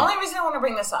Christians. The only reason I want to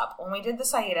bring this up, when we did the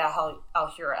Sayyida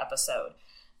al-Hura episode,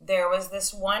 there was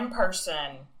this one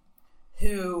person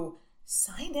who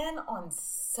signed in on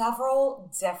several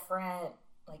different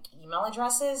like email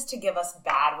addresses to give us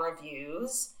bad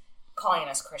reviews, calling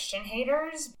us Christian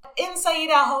haters. In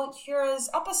Sayyida al-Hura's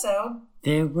episode,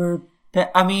 they were...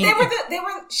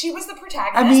 she was the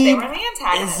protagonist, they were the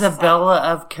antagonist. Isabella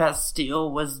of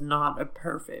Castile was not a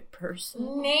perfect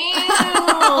person. No.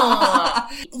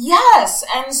 Yes,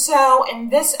 and so in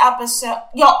this episode,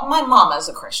 y'all, my mama's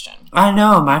a Christian. I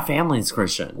know, my family's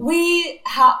Christian. We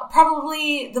have,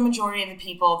 probably the majority of the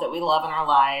people that we love in our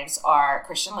lives are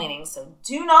Christian leaning, so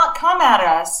do not come at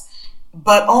us.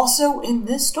 But also in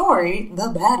this story, the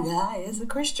bad guy is a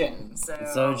Christian.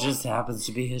 So it just happens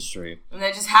to be history. And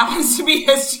that just happens to be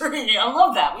history. I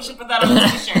love that. We should put that on a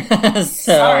t-shirt.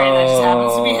 Sorry, that just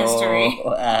happens to be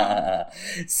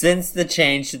history. Since the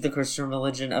change to the Christian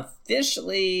religion,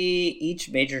 officially each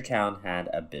major town had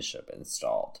a bishop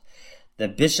installed. The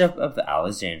bishop of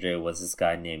Alexandria was this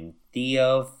guy named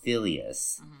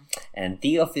Theophilus. Mm-hmm. And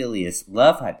Theophilus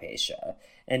loved Hypatia.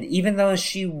 And even though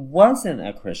she wasn't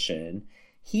a Christian,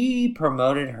 he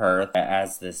promoted her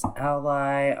as this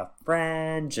ally, a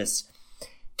friend, just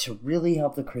to really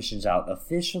help the Christians out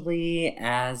officially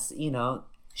as, you know,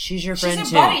 she's your friend too.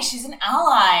 She's a buddy. She's an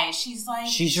ally. She's like...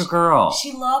 She's your girl.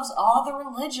 She loves all the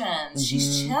religions. Mm-hmm.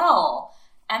 She's chill.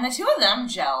 And the two of them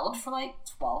gelled for like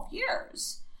 12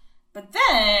 years. But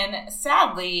then,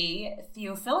 sadly,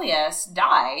 Theophilus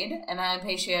died, and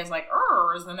Hypatia is like,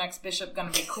 is the next bishop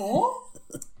going to be cool?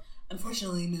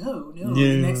 Unfortunately, no,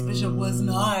 the next bishop was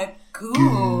not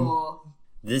cool.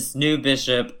 This new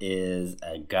bishop is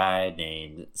a guy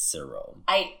named Cyril.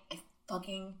 I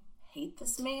fucking hate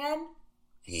this man.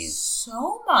 He's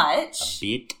so much. A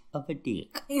bit of a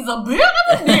dick. He's a bit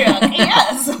of a dick,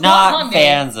 yes. Not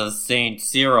fans of Saint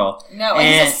Cyril. No,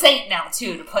 and he's a saint now,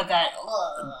 too, to put that...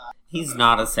 He's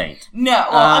not a saint. No,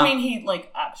 well, I mean, he's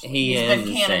been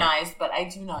canonized, saint. But I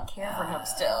do not care for him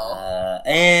still.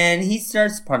 And he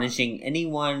starts punishing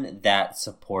anyone that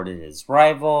supported his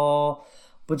rival,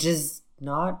 which is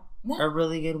not a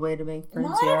really good way to make friends.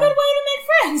 Not a good way to make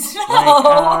friends,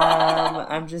 no.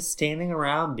 I'm just standing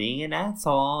around being an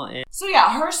asshole. So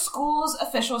yeah, her school's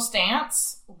official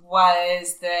stance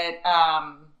was that,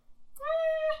 I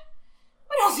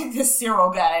don't think this Cyril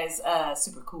guy is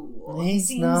super cool. He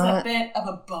seems a bit of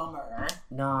a bummer.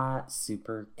 Not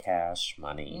super cash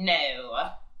money. No.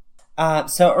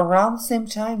 So around the same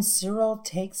time, Cyril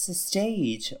takes the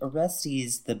stage.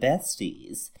 Orestes the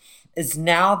Besties is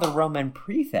now the Roman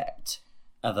prefect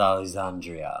of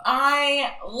Alexandria.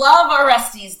 I love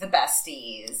Orestes the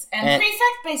Besties. And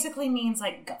prefect basically means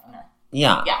like governor.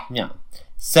 Yeah.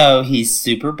 So he's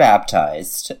super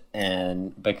baptized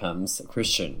and becomes a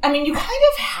Christian. I mean, you kind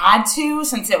of had to,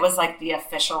 since it was like the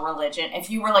official religion.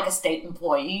 If you were like a state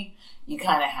employee, you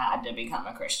kind of had to become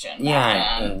a Christian.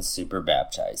 Yeah, and super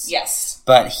baptized. Yes.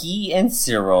 But he and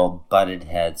Cyril butted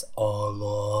heads a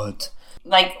lot.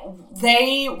 Like,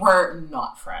 they were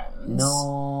not friends.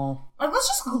 No. Like, let's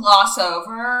just gloss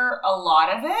over a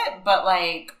lot of it, but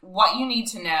like, what you need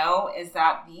to know is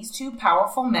that these two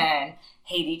powerful men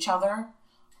hate each other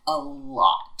a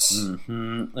lot.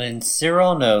 Mm-hmm. And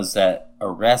Cyril knows that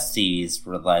Orestes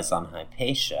relies on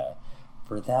Hypatia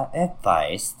for that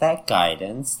advice, that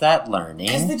guidance, that learning.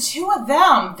 Because the two of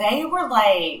them, they were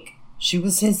like... She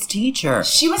was his teacher.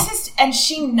 And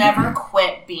she never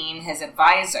quit being his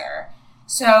advisor.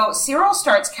 So Cyril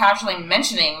starts casually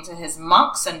mentioning to his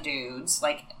monks and dudes,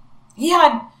 like, he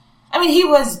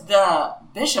was the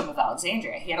bishop of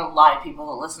Alexandria. He had a lot of people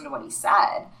that listened to what he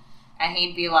said. And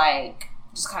he'd be like,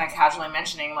 just kind of casually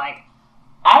mentioning, like,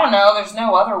 I don't know, there's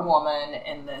no other woman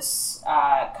in this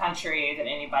country that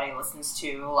anybody listens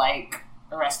to, like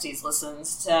Orestes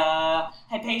listens to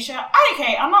Hypatia.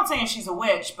 Okay, I'm not saying she's a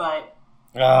witch, but...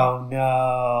 Oh, no.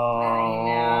 I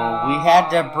know. We had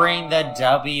to bring the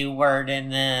W word in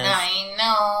this. I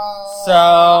know.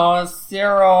 So,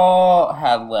 Cyril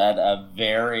had led a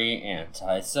very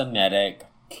anti-Semitic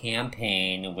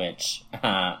campaign, which,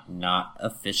 not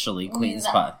officially Queen's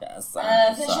Podcast.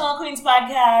 Official Queen's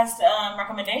Podcast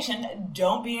recommendation,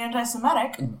 don't be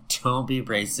anti-Semitic. Don't be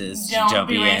racist. Don't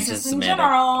be racist anti-Semitic. in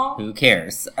general. Who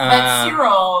cares? But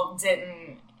Cyril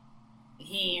didn't.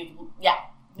 He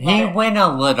went a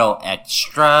little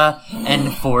extra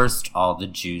and forced all the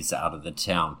Jews out of the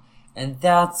town. And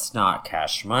that's not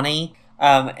cash money.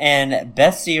 And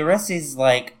Bestie Orestes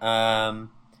like,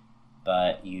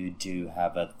 but you do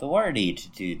have authority to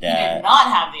do that. He did not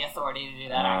have the authority to do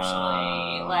that,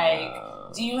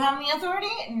 actually. Do you have the authority?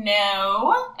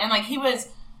 No. And, like,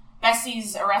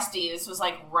 Bestie's Orestes was,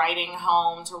 like, writing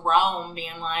home to Rome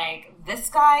being like, this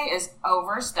guy is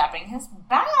overstepping his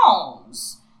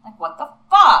bounds. Like, what the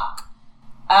fuck?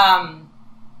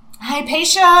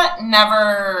 Hypatia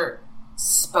never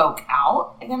spoke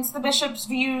out against the bishop's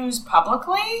views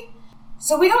publicly.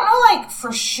 So we don't know, like,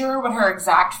 for sure what her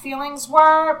exact feelings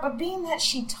were, but being that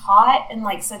she taught in,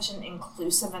 like, such an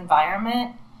inclusive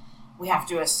environment, we have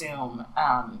to assume,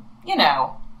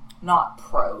 not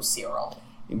pro-Cyril.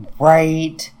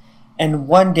 Right. And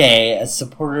one day, a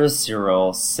supporter of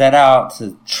Cyril set out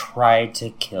to try to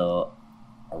kill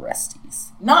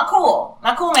Orestes. Not cool.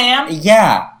 Not cool, man.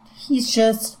 Yeah. He's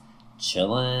just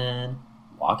chilling,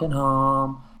 walking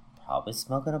home, probably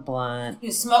smoking a blunt. He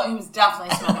was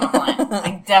definitely smoking a blunt.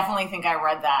 I definitely think I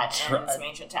read that in some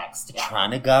ancient text. Yeah.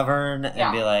 Trying to govern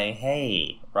and be like,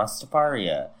 hey,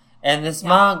 Rastafaria. And this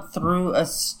monk threw a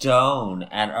stone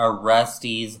at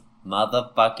Orestes'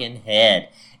 motherfucking head.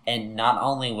 And not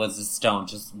only was the stone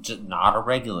just not a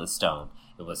regular stone,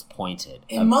 it was pointed.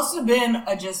 It must have been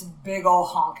a just big old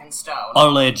honking stone.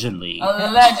 Allegedly.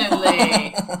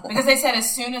 Because they said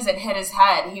as soon as it hit his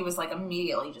head, he was like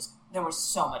immediately just, there was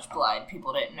so much blood.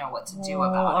 People didn't know what to do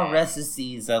about it.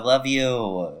 Orestes, I love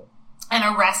you. And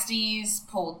Orestes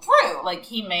pulled through. Like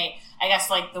I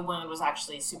guess like the wound was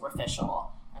actually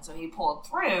superficial. And so he pulled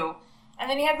through. And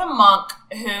then he had the monk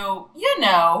who,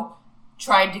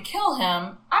 tried to kill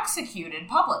him, executed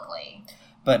publicly.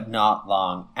 But not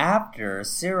long after,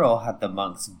 Cyril had the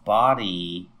monk's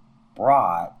body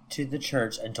brought to the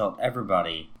church and told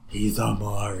everybody, he's a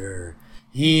martyr.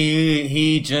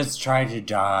 He just tried to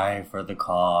die for the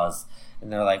cause.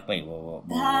 And they're like, wait, whoa.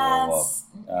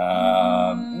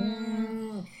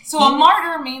 So a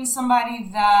martyr means somebody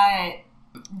that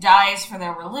dies for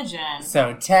their religion.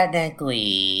 So technically,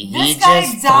 he This guy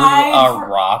just threw died a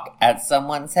rock at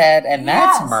someone's head, and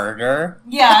that's murder.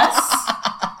 Yes.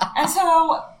 And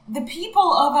so the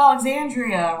people of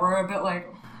Alexandria were a bit like,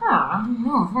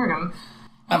 freaking.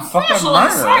 A fucking Officially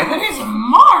murder. say that he's a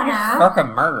martyr.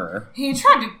 Fucking murder. He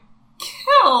tried to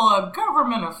kill a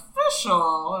government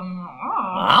official.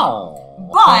 Wow.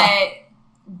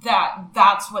 But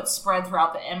that's what spread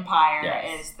throughout the empire,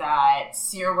 is that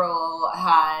Cyril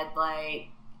had,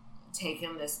 like,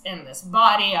 taken this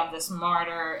body of this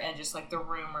martyr, and just, like, the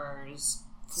rumors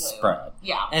flew. Spread.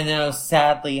 Yeah. And then,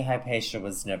 sadly, Hypatia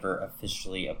was never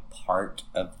officially a part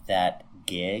of that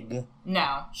gig.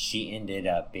 No. She ended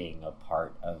up being a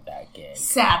part of that gig.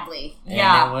 Sadly. And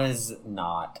yeah. it was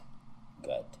not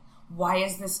good. Why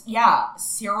is this? Yeah,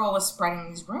 Cyril was spreading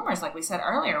these rumors, like we said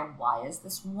earlier. Why is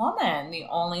this woman the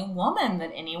only woman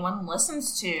that anyone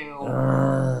listens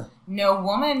to? No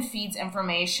woman feeds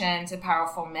information to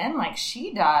powerful men like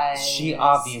she does. She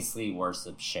obviously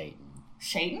worships Satan.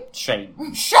 Satan?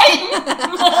 Satan. Satan!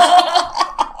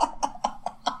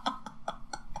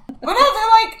 But no,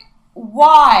 they're like,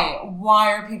 why?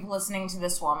 Why are people listening to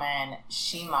this woman?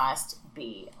 She must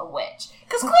be a witch.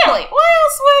 Because clearly, why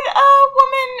else would a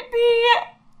woman be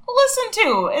listened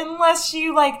to unless she,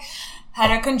 like,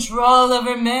 had a control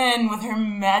over men with her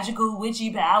magical witchy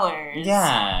powers?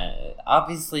 Yeah,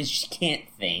 obviously she can't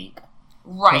think.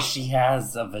 Right. Because she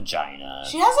has a vagina.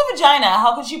 She has a vagina.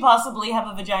 How could she possibly have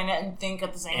a vagina and think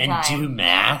at the same time? And do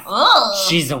math. Ugh.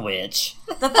 She's a witch.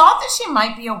 The thought that she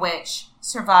might be a witch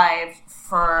survived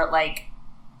for, like,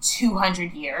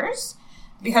 200 years.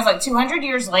 Because, like, 200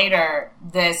 years later,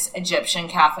 this Egyptian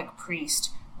Catholic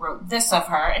priest wrote this of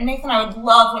her. And Nathan, I would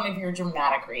love one of your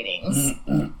dramatic readings.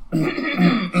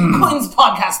 Queen's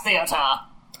Podcast Theater.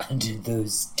 And in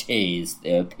those days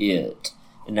there appeared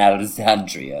in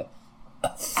Alexandria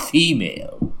a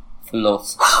female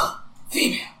philosopher.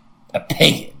 Female. A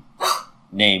pagan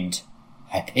named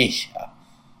Hypatia.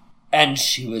 And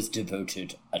she was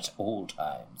devoted at all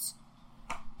times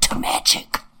to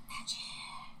magic.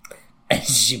 And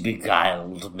she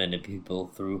beguiled many people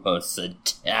through her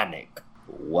satanic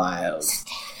wiles.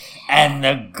 And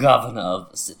the governor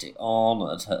of the city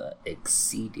honored her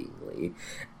exceedingly,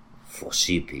 for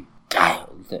she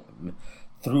beguiled them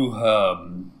through her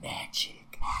magic.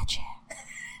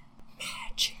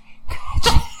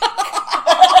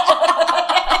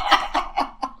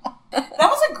 That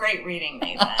was a great reading,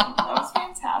 Nathan. That was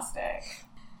fantastic.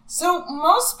 So,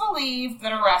 most believe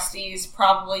that Orestes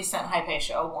probably sent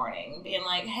Hypatia a warning, being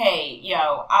like, hey,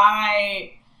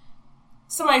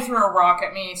 somebody threw a rock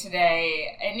at me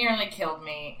today, it nearly killed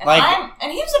me,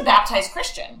 and he was a baptized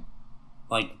Christian.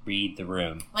 Like, read the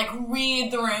room. Like,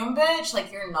 read the room, bitch.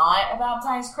 Like, you're not a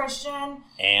baptized Christian,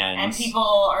 And people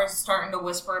are starting to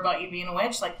whisper about you being a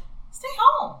witch. Like, stay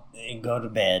home. And go to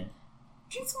bed.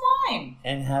 Drink some wine.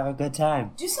 And have a good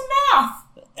time. Do some math.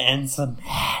 And some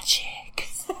magic.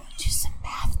 Do some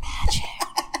math magic.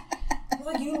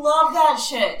 Like, you love that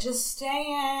shit. Just stay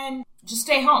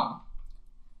home.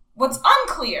 What's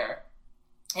unclear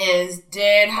is,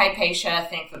 did Hypatia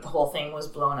think that the whole thing was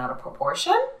blown out of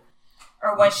proportion?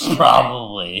 Or was she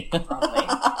Probably.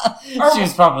 She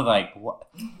was probably like, what?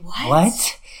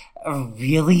 What?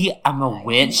 Really? I'm a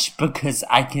witch because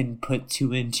I can put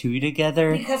 2 and 2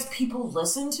 together? Because people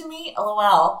listen to me?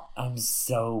 LOL. I'm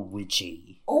so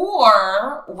witchy.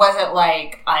 Or was it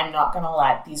like, I'm not going to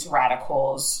let these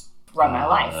radicals run my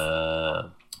life?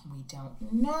 We don't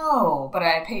know. But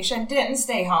Hypatia didn't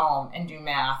stay home and do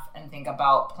math and think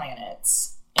about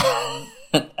planets. And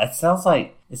It sounds fun.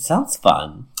 It sounds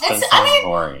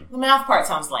boring. The math part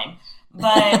sounds lame.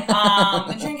 But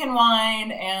the drinking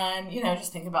wine and,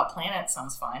 just thinking about planets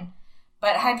sounds fun.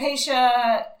 But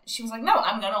Hypatia, she was like, no,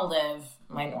 I'm going to live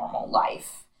my normal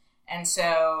life. And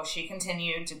so she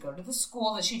continued to go to the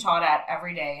school that she taught at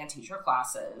every day and teach her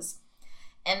classes.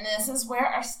 And this is where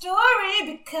our story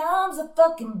becomes a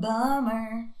fucking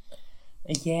bummer.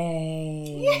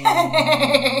 Yay.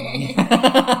 Yay.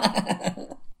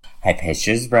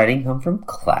 Hypatia's riding home from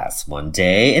class one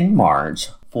day in March,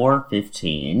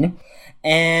 4:15,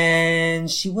 and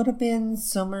she would have been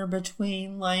somewhere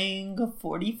between,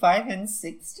 45 and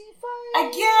 65.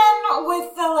 Again,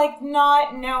 with the,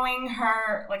 not knowing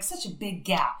her, such a big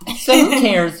gap. So who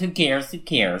cares? Who cares? Who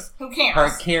cares? Her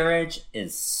carriage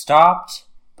is stopped,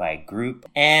 by a group,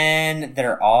 and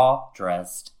they're all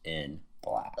dressed in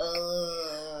black. I've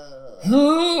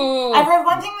read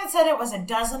one thing that said it was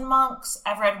 12 monks.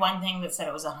 I've read one thing that said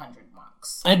it was 100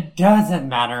 monks. It doesn't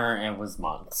matter. It was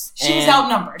monks. She was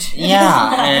outnumbered.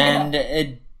 Yeah,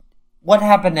 and what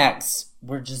happened next?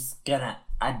 We're just gonna...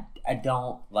 I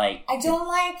don't like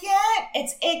it.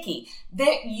 It's icky.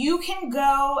 That you can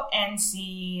go and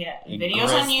see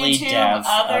videos on YouTube,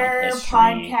 other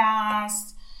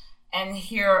podcasts, and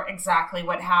hear exactly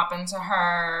what happened to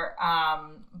her.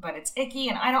 But it's icky,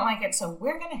 and I don't like it. So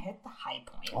we're gonna hit the high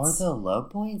points or the low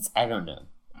points. I don't know.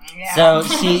 Yeah. So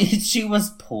she was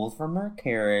pulled from her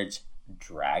carriage,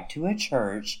 dragged to a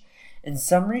church, and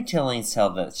some retellings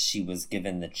tell that she was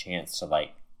given the chance to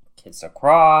like kiss a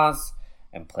cross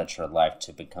and pledge her life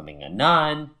to becoming a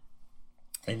nun,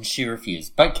 and she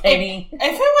refused. But Katie... If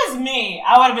it was me,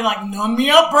 I would have been like, nun me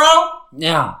up, bro!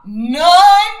 Yeah.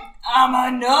 Nun! I'm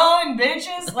a nun,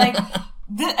 bitches! Like,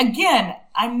 again,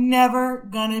 I'm never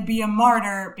gonna be a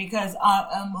martyr because I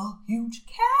am a huge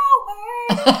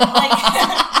coward! Like,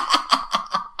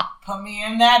 put me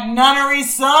in that nunnery,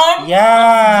 son!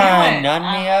 Yeah! Nun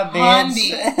me up, bitch!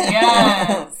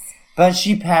 Yes! But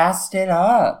she passed it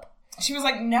up. She was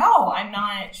like, no, I'm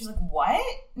not. She was like, what?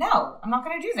 No, I'm not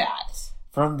going to do that.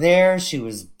 From there, she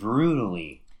was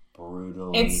brutally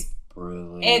It's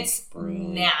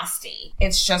nasty.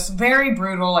 It's just very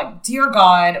brutal. Like, dear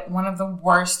God, one of the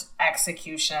worst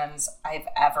executions I've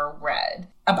ever read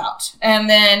about. And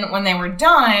then when they were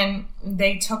done,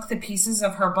 they took the pieces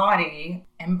of her body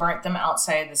and burnt them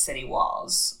outside the city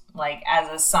walls. Like,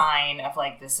 as a sign of,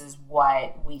 like, this is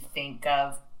what we think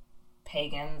of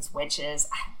pagans, witches.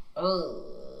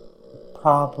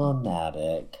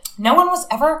 Problematic. No one was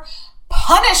ever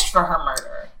punished for her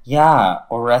murder. Yeah,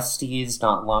 Orestes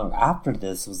not long after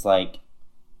this was like,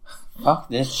 fuck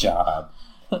this job.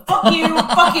 Fuck you,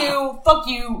 fuck you, fuck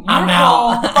you. I'm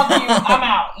out. Fuck you, I'm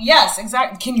out. Yes,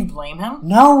 exactly. Can you blame him?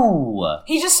 No.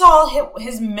 He just saw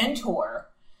his mentor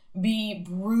be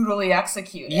brutally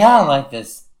executed. Yeah, like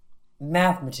this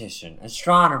mathematician,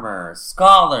 astronomer,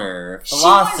 scholar,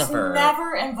 philosopher. She was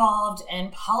never involved in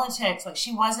politics. Like,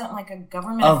 she wasn't like a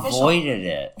government official. Avoided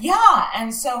it. Yeah,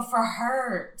 and so for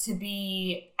her to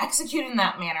be executed in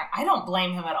that manner, I don't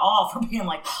blame him at all for being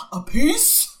like, a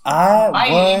piece?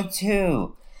 I would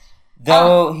too.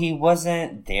 Though he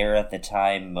wasn't there at the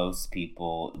time, most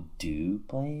people do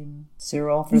blame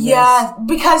Cyril for this. Yeah,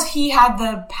 because he had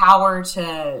the power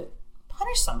to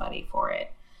punish somebody for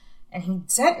it. And he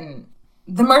didn't.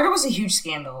 The murder was a huge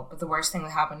scandal, but the worst thing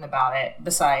that happened about it,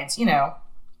 besides,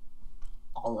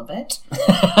 all of it,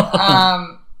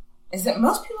 is that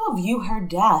most people view her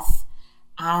death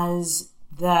as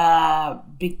the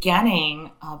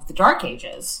beginning of the Dark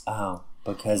Ages. Oh,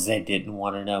 because they didn't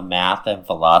want to know math and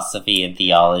philosophy and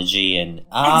theology and...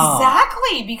 Oh.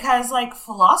 Exactly, because, like,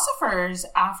 philosophers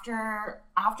after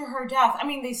her death, I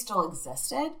mean, they still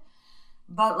existed.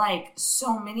 But, like,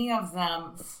 so many of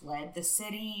them fled the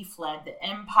city, fled the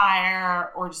empire,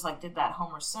 or just, like, did that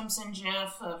Homer Simpson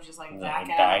gif of just, like,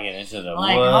 backing into the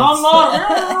like, woods. I'm not here.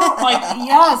 Like,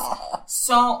 yes.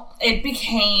 So it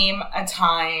became a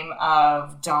time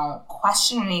of don't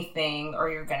question anything or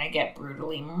you're going to get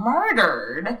brutally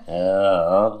murdered.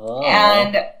 Oh.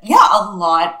 And, yeah, a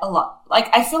lot. Like,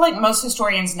 I feel like most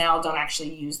historians now don't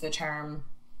actually use the term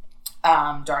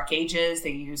Dark Ages. They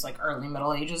use like early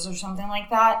Middle Ages or something like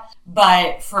that.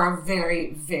 But for a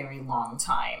very, very long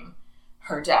time,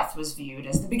 her death was viewed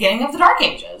as the beginning of the Dark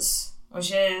Ages,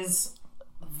 which is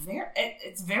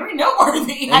it's very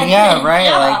noteworthy. Yeah, right.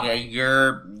 Yeah. Like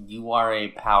you are a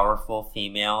powerful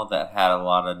female that had a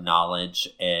lot of knowledge,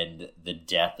 and the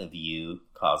death of you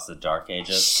caused the Dark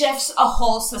Ages. Shifts a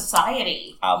whole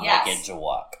society. I'll make it to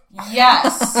walk.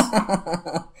 Yes.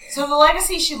 So the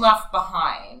legacy she left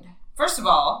behind. First of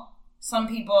all, some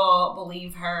people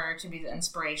believe her to be the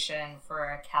inspiration for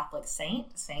a Catholic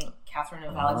saint, Saint Catherine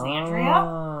of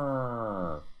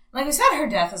Alexandria. Like we said, her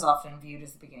death is often viewed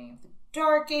as the beginning of the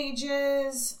Dark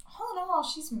Ages. All in all,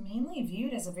 she's mainly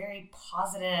viewed as a very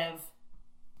positive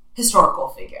historical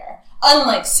figure,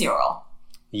 unlike Cyril.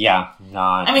 Yeah,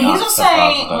 I mean, he's a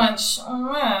saint,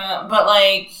 but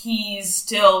like he's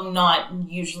still not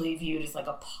usually viewed as like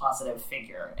a positive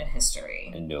figure in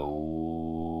history.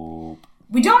 Nope.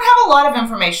 We don't have a lot of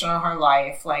information on her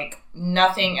life, like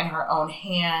nothing in her own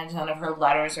hand, none of her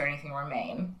letters or anything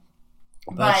remain.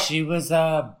 But she was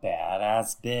a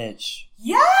badass bitch.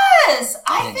 Yes!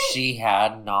 I think she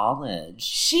had knowledge.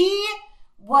 She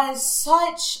was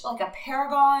such like a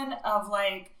paragon of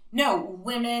like, no,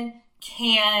 women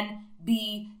can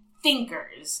be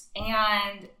thinkers.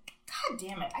 And god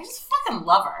damn it, I just fucking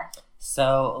love her.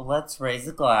 So let's raise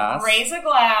a glass. Raise a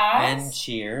glass. And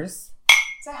cheers.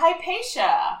 To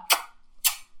Hypatia.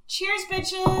 Cheers,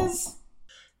 bitches.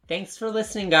 Thanks for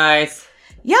listening, guys.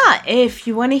 Yeah, if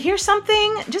you want to hear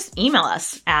something, just email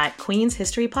us at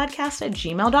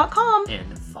queenshistorypodcast@gmail.com.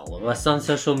 And follow us on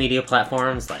social media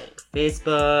platforms like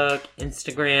Facebook,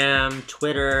 Instagram,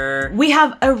 Twitter. We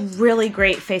have a really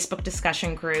great Facebook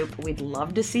discussion group. We'd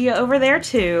love to see you over there,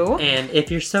 too. And if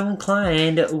you're so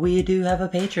inclined, we do have a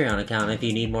Patreon account if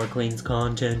you need more Queens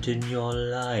content in your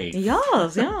life.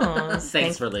 Yes, yes.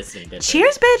 Thanks for listening, bitches.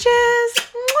 Cheers,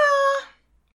 bitches! Mwah.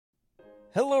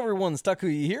 Hello, everyone.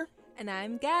 Takuya here. And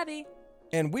I'm Gabby.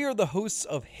 And we are the hosts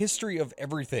of History of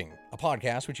Everything, a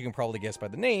podcast which you can probably guess by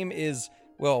the name is,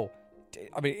 well,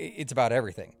 it's about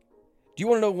everything. Do you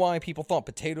want to know why people thought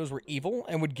potatoes were evil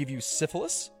and would give you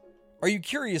syphilis? Are you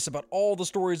curious about all the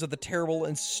stories of the terrible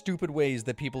and stupid ways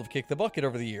that people have kicked the bucket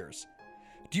over the years?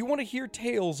 Do you want to hear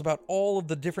tales about all of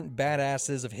the different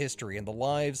badasses of history and the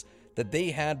lives that they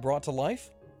had brought to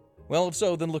life? Well, if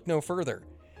so, then look no further.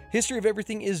 History of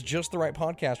Everything is just the right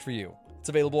podcast for you. It's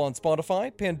available on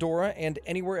Spotify, Pandora, and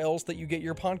anywhere else that you get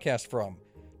your podcast from.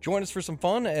 Join us for some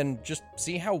fun and just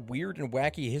see how weird and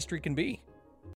wacky history can be.